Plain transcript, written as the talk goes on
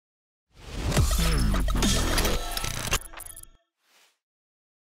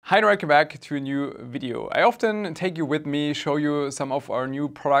Hi and welcome back to a new video. I often take you with me, show you some of our new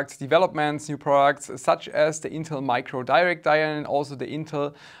product developments, new products such as the Intel Micro Direct Die and also the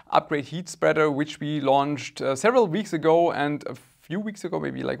Intel Upgrade Heat Spreader, which we launched several weeks ago, and a few weeks ago,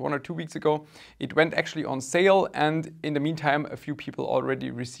 maybe like 1 or 2 weeks ago, it went actually on sale, and in the meantime a few people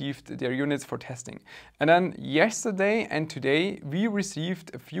already received their units for testing. And then yesterday and today we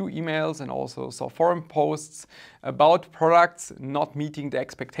received a few emails and also saw forum posts about products not meeting the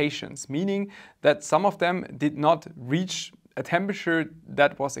expectations, meaning that some of them did not reach a temperature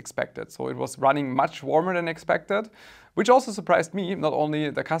that was expected. So it was running much warmer than expected, which also surprised me, not only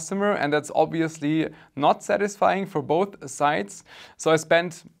the customer, and that's obviously not satisfying for both sides. So I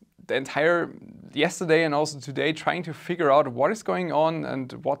spent the entire yesterday and also today trying to figure out what is going on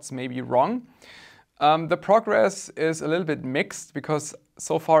and what's maybe wrong. The progress is a little bit mixed because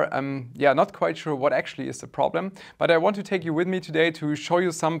so far I'm not quite sure what actually is the problem, but I want to take you with me today to show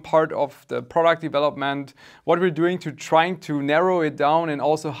you some part of the product development, what we're doing to trying to narrow it down, and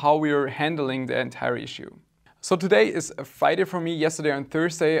also how we're handling the entire issue. So today is a Friday for me. Yesterday on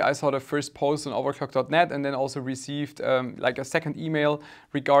Thursday I saw the first post on overclock.net and then also received like a second email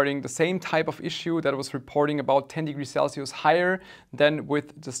regarding the same type of issue that was reporting about 10 degrees Celsius higher than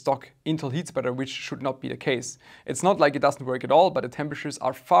with the stock Intel heat spreader, which should not be the case. It's not like it doesn't work at all, but the temperatures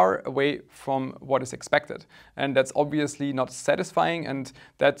are far away from what is expected. And that's obviously not satisfying, and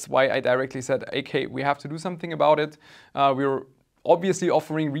that's why I directly said, okay, we have to do something about it. We're obviously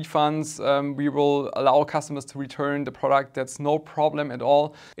offering refunds. We will allow customers to return the product. That's no problem at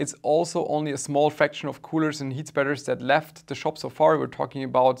all. It's also only a small fraction of coolers and heat spreaders that left the shop so far. We're talking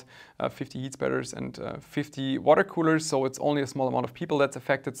about 50 heat spreaders and 50 water coolers, so it's only a small amount of people that's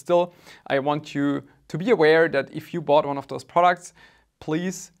affected. Still, I want you to be aware that if you bought one of those products,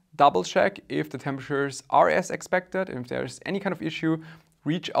 please double check if the temperatures are as expected, and if there's any kind of issue,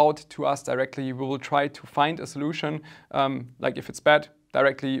 reach out to us directly. We will try to find a solution. Like if it's bad,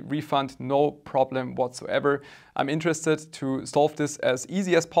 directly refund, no problem whatsoever. I'm interested to solve this as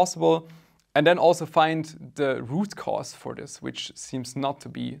easy as possible and then also find the root cause for this, which seems not to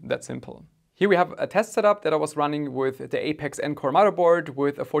be that simple. Here we have a test setup that I was running with the Apex N-Core motherboard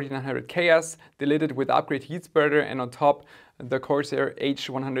with a 4900 KS, delivered with the Upgrade heat spreader, and on top the Corsair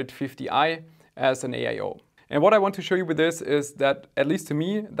H150i as an AiO. And what I want to show you with this is that, at least to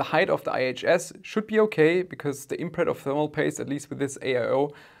me, the height of the IHS should be okay, because the imprint of thermal paste, at least with this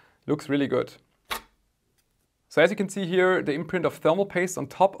AiO, looks really good. So as you can see here, the imprint of thermal paste on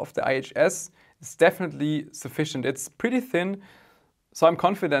top of the IHS is definitely sufficient. It's pretty thin, so I'm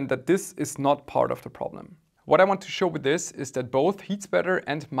confident that this is not part of the problem. What I want to show with this is that both heat spreader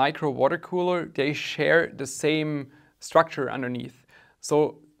and micro water cooler, they share the same structure underneath.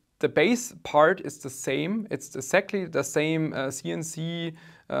 So the base part is the same. It's exactly the same CNC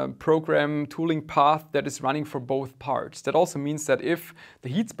program tooling path that is running for both parts. That also means that if the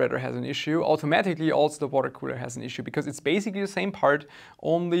heat spreader has an issue, automatically also the water cooler has an issue, because it's basically the same part,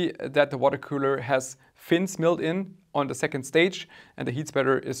 only that the water cooler has fins milled in on the second stage and the heat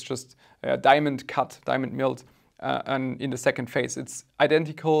spreader is just diamond milled and in the second phase. It's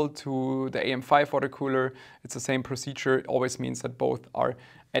identical to the AM5 water cooler. It's the same procedure. It always means that both are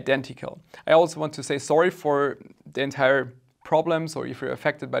identical. I also want to say sorry for the entire problem, so if you're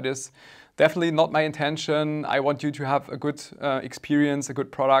affected by this, definitely not my intention. I want you to have a good experience, a good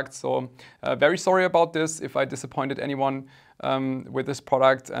product, so very sorry about this if I disappointed anyone with this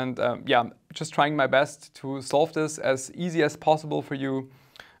product, and just trying my best to solve this as easy as possible for you.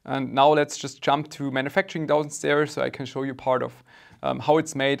 And now let's just jump to manufacturing downstairs so I can show you part of how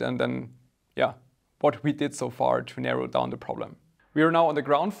it's made, and then what we did so far to narrow down the problem. We are now on the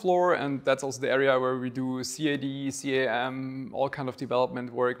ground floor, and that's also the area where we do CAD, CAM, all kind of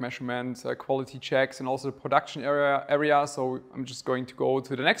development work, measurement, quality checks, and also the production area. So I'm just going to go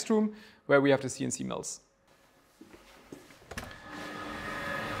to the next room where we have the CNC mills.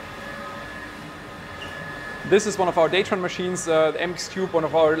 This is one of our Datron machines, the MX Cube, one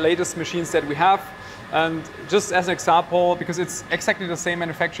of our latest machines that we have. And just as an example, because it's exactly the same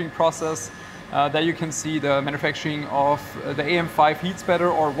manufacturing process, there you can see the manufacturing of the AM5 heat spreader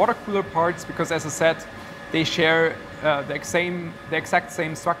or water cooler parts, because as I said, they share the exact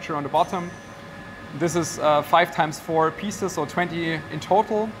same structure on the bottom. This is 5x4 pieces, so 20 in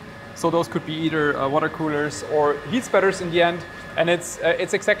total. So those could be either water coolers or heat spreaders in the end. And it's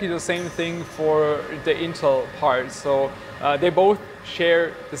exactly the same thing for the Intel parts. So they both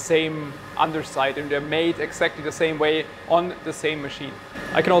share the same underside and they're made exactly the same way on the same machine.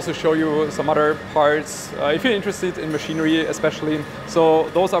 I can also show you some other parts if you're interested in machinery especially. So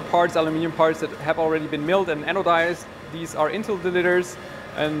those are parts, aluminum parts that have already been milled and anodized. These are Intel deliters,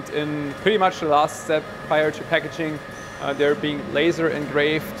 and in pretty much the last step prior to packaging, they're being laser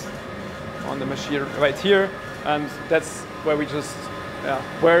engraved on the machine right here. And that's where we just,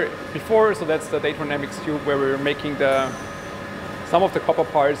 where before, so that's the Dynamics tube where we're making some of the copper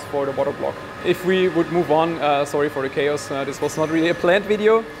parts for the water block. If we would move on, sorry for the chaos, this was not really a planned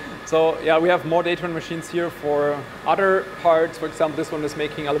video. So yeah, we have more Daytron machines here for other parts. For example, this one is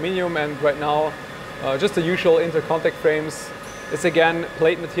making aluminum, and right now just the usual intercontact frames. It's again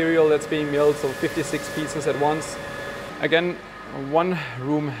plate material that's being milled, so 56 pieces at once. Again, one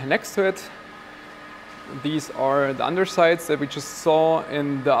room next to it. These are the undersides that we just saw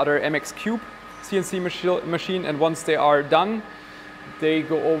in the other MX Cube CNC machine, and once they are done, they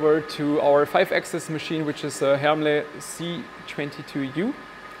go over to our 5-axis machine, which is a Hermle C22U.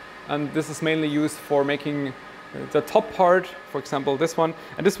 And this is mainly used for making the top part, for example, this one.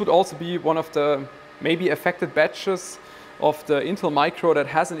 And this would also be one of the maybe affected batches of the Intel Micro that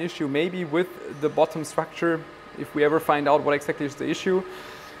has an issue maybe with the bottom structure, if we ever find out what exactly is the issue.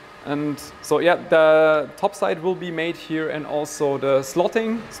 And so yeah, the top side will be made here, and also the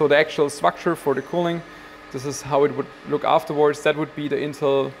slotting, so the actual structure for the cooling. This is how it would look afterwards. That would be the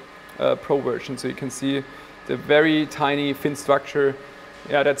Intel Pro version. So you can see the very tiny thin structure,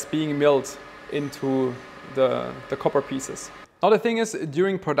 that's being milled into the copper pieces. Now the thing is,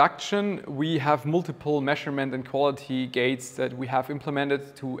 during production, we have multiple measurement and quality gates that we have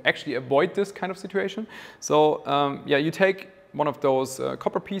implemented to actually avoid this kind of situation. So you take one of those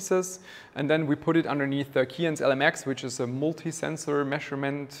copper pieces, and then we put it underneath the Keyence LMX, which is a multi-sensor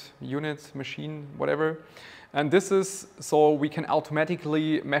measurement unit, machine, whatever. And this is so we can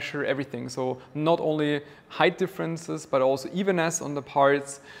automatically measure everything. So not only height differences, but also evenness on the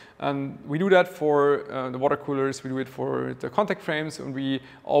parts. And we do that for the water coolers, we do it for the contact frames, and we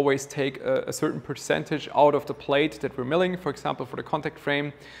always take a certain percentage out of the plate that we're milling. For example, for the contact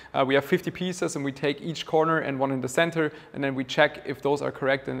frame, we have 50 pieces, and we take each corner and one in the center, and then we check if those are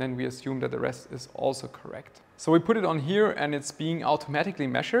correct, and then we assume that the rest is also correct. So we put it on here, and it's being automatically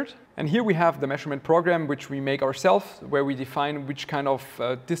measured. And here we have the measurement program, which we make ourselves, where we define which kind of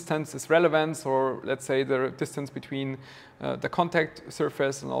distance is relevant, or let's say the distance between the contact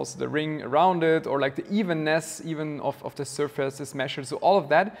surface and also the ring around it, or like the evenness even of the surface is measured. So all of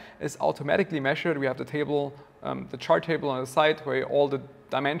that is automatically measured. We have the table, the chart table on the side where all the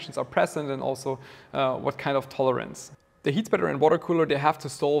dimensions are present, and also what kind of tolerance. The heat spreader and water cooler, they have to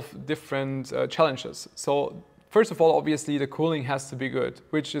solve different challenges. So first of all, obviously the cooling has to be good,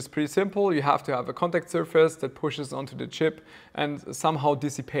 which is pretty simple. You have to have a contact surface that pushes onto the chip and somehow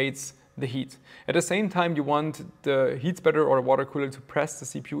dissipates the heat. At the same time, you want the heat spreader or water cooler to press the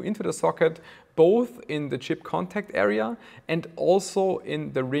CPU into the socket, both in the chip contact area and also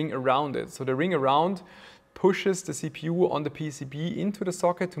in the ring around it. So the ring around pushes the CPU on the PCB into the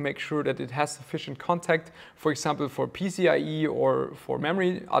socket to make sure that it has sufficient contact, for example, for PCIe or for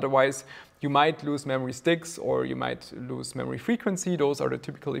memory. Otherwise, you might lose memory sticks or you might lose memory frequency. Those are the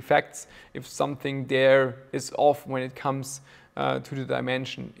typical effects if something there is off when it comes to the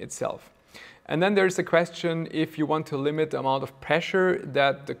dimension itself. And then there's a question if you want to limit the amount of pressure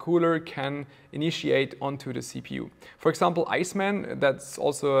that the cooler can initiate onto the CPU. For example, Iceman, that's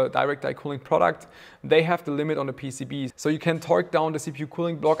also a direct die cooling product, they have the limit on the PCB. So you can torque down the CPU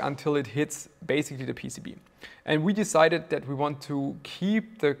cooling block until it hits basically the PCB. And we decided that we want to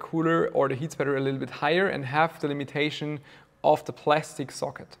keep the cooler or the heat spreader a little bit higher and have the limitation of the plastic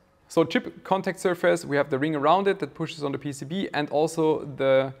socket. So chip contact surface, we have the ring around it that pushes on the PCB, and also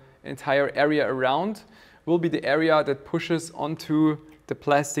the entire area around will be the area that pushes onto the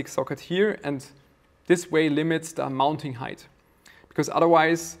plastic socket here, and this way limits the mounting height. Because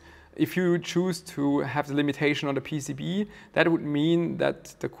otherwise, if you choose to have the limitation on the PCB, that would mean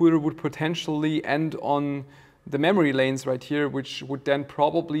that the cooler would potentially end on the memory lanes right here, which would then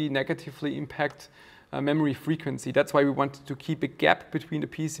probably negatively impact memory frequency. That's why we wanted to keep a gap between the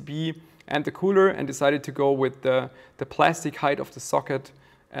PCB and the cooler and decided to go with the plastic height of the socket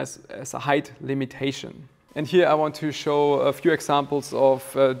as a height limitation. And here I want to show a few examples of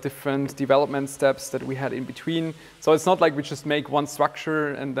different development steps that we had in between. So it's not like we just make one structure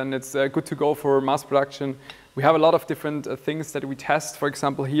and then it's good to go for mass production. We have a lot of different things that we test. For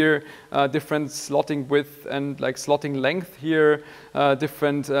example, here, different slotting width and like slotting length here,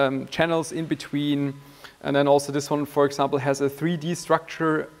 different channels in between. And then also this one, for example, has a 3D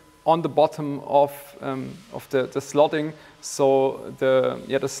structure on the bottom of the slotting. So the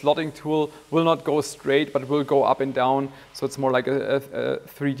slotting tool will not go straight, but will go up and down. So it's more like a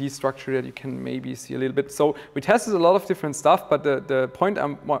 3D structure that you can maybe see a little bit. So we tested a lot of different stuff, but the point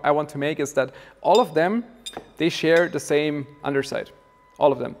I want to make is that all of them, they share the same underside.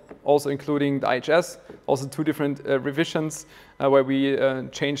 All of them, also including the IHS, also 2 different revisions where we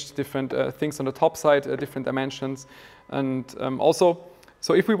changed different things on the top side, different dimensions. And also,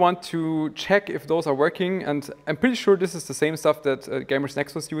 so if we want to check if those are working, and I'm pretty sure this is the same stuff that Gamers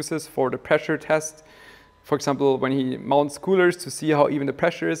Nexus uses for the pressure test. For example, when he mounts coolers to see how even the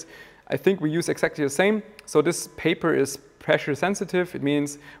pressure is, I think we use exactly the same. So this paper is pressure sensitive. It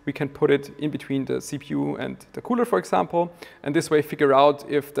means we can put it in between the CPU and the cooler, for example, and this way figure out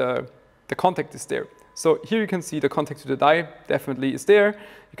if the contact is there. So here you can see the contact to the die definitely is there.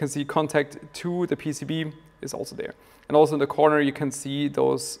 You can see contact to the PCB is also there. And also in the corner you can see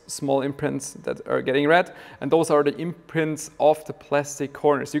those small imprints that are getting red, and those are the imprints of the plastic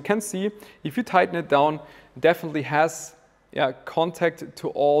corners. You can see if you tighten it down, it definitely has contact to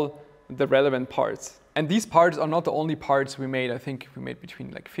all the relevant parts. And these parts are not the only parts we made. I think we made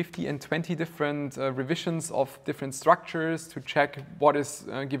between like 50 and 20 different revisions of different structures to check what is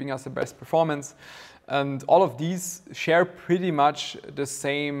giving us the best performance. And all of these share pretty much the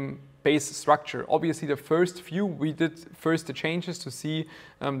same base structure. Obviously, the first few, we did first the changes to see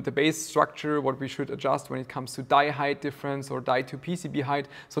the base structure, what we should adjust when it comes to die height difference or die to PCB height.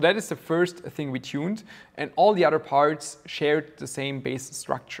 So that is the first thing we tuned. And all the other parts shared the same base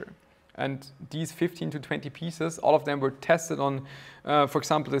structure. And these 15 to 20 pieces, all of them were tested on, for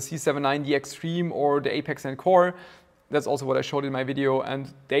example, the C790 Extreme or the Apex and Core. That's also what I showed in my video,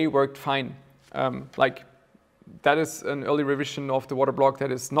 and they worked fine. That is an early revision of the water block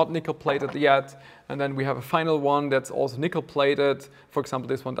that is not nickel plated yet. And then we have a final one that's also nickel plated. For example,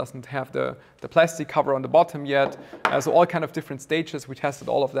 this one doesn't have the plastic cover on the bottom yet. So all kind of different stages. We tested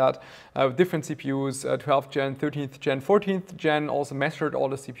all of that. Different CPUs, 12th gen, 13th gen, 14th gen, also measured all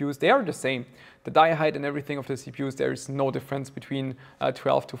the CPUs. They are the same. The die height and everything of the CPUs, there is no difference between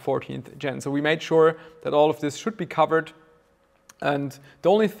 12th to 14th gen. So we made sure that all of this should be covered. And the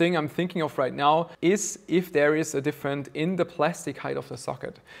only thing I'm thinking of right now is if there is a difference in the plastic height of the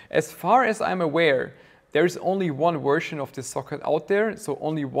socket. As far as I'm aware, there is only one version of this socket out there, so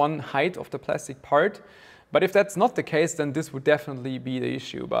only one height of the plastic part. But if that's not the case, then this would definitely be the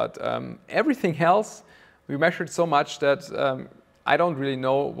issue. But everything else, we measured so much that I don't really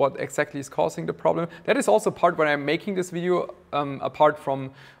know what exactly is causing the problem. That is also part when I'm making this video, apart from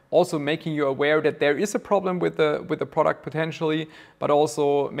also making you aware that there is a problem with the product potentially, but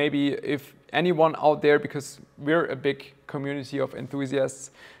also maybe if anyone out there, because we're a big community of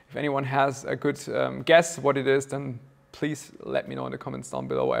enthusiasts, if anyone has a good guess what it is, then please let me know in the comments down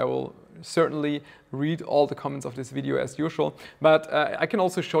below. I will certainly read all the comments of this video as usual, but I can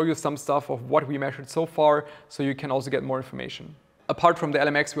also show you some stuff of what we measured so far, so you can also get more information. Apart from the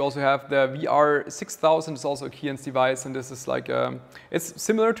LMX, we also have the VR6000. It's also a Keyence device, and this is like it's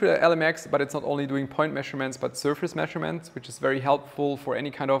similar to the LMX, but it's not only doing point measurements but surface measurements, which is very helpful for any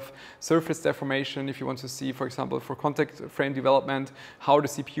kind of surface deformation. If you want to see, for example, for contact frame development, how the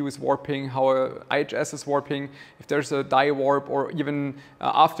CPU is warping, how IHS is warping, if there's a die warp, or even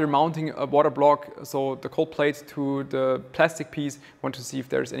after mounting a water block, so the cold plate to the plastic piece, want to see if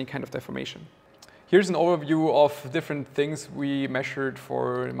there's any kind of deformation. Here's an overview of different things we measured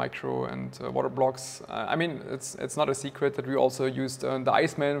for micro and water blocks. I mean, it's not a secret that we also used the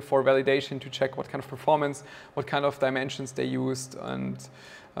Iceman for validation to check what kind of performance, what kind of dimensions they used. And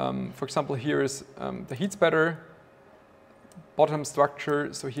for example, here is the heatspreader bottom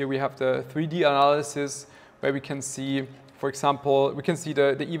structure. So here we have the 3D analysis where we can see, for example, we can see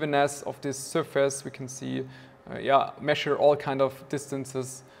the evenness of this surface. We can see, measure all kind of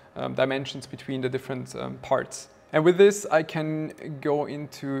distances, dimensions between the different parts. And with this, I can go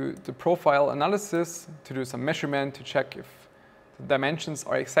into the profile analysis to do some measurement to check if the dimensions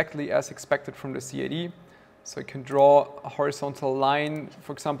are exactly as expected from the CAD. So I can draw a horizontal line,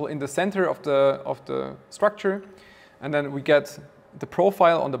 for example, in the center of the structure, and then we get the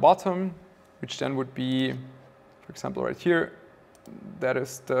profile on the bottom, which then would be, for example, right here. That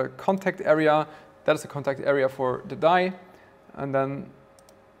is the contact area. That is the contact area for the die, and then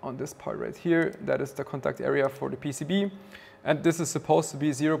on this part right here, that is the contact area for the PCB. And this is supposed to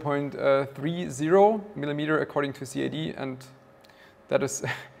be 0.30 millimeter according to CAD, and that is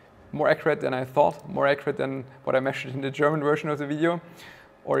more accurate than I thought, more accurate than what I measured in the German version of the video.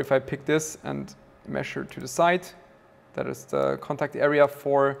 Or if I pick this and measure to the side, that is the contact area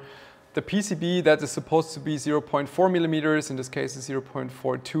for the PCB that is supposed to be 0.4 millimeters, in this case is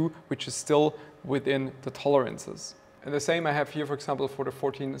 0.42, which is still within the tolerances. And the same I have here, for example, for the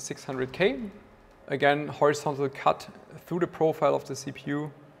 14600K. Again, horizontal cut through the profile of the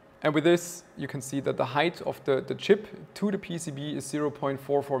CPU. And with this, you can see that the height of the chip to the PCB is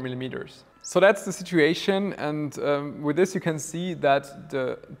 0.44 millimeters. So that's the situation, and with this you can see that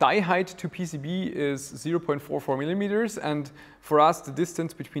the die height to PCB is 0.44 millimeters, and for us the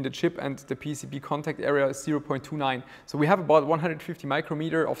distance between the chip and the PCB contact area is 0.29. So we have about 150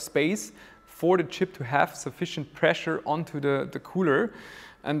 micrometer of space for the chip to have sufficient pressure onto the cooler.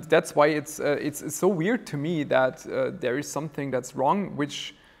 And that's why it's so weird to me that there is something that's wrong,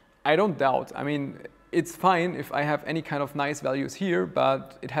 which I don't doubt. I mean, it's fine if I have any kind of nice values here,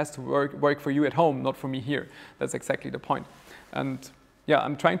 but it has to work for you at home, not for me here. That's exactly the point. And yeah,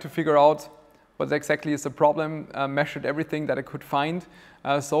 I'm trying to figure out what exactly is the problem, measured everything that I could find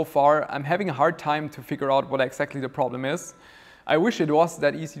so far. I'm having a hard time to figure out what exactly the problem is. I wish it was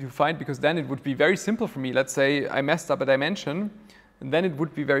that easy to find, because then it would be very simple for me. Let's say I messed up a dimension, and then it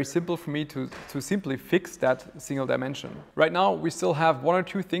would be very simple for me to simply fix that single dimension. Right now, we still have one or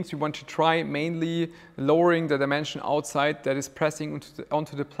two things we want to try, mainly lowering the dimension outside that is pressing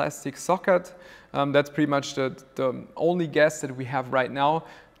onto the plastic socket. That's pretty much the only guess that we have right now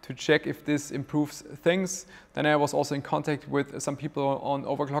to check if this improves things. Then I was also in contact with some people on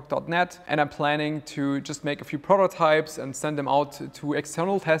overclock.net, and I'm planning to just make a few prototypes and send them out to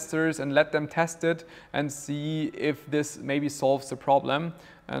external testers and let them test it and see if this maybe solves the problem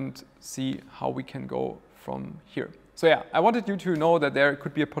and see how we can go from here. So yeah, I wanted you to know that there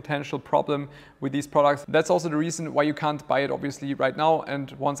could be a potential problem with these products. That's also the reason why you can't buy it obviously right now,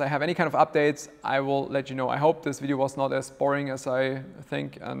 and once I have any kind of updates, I will let you know. I hope this video was not as boring as I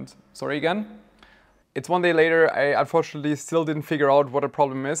think, and sorry again. It's one day later. I unfortunately still didn't figure out what the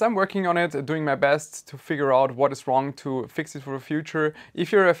problem is. I'm working on it, doing my best to figure out what is wrong to fix it for the future.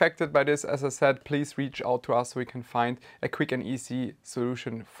 If you're affected by this, as I said, please reach out to us so we can find a quick and easy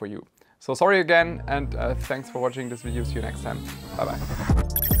solution for you. So sorry again, and thanks for watching this video. See you next time. Bye bye.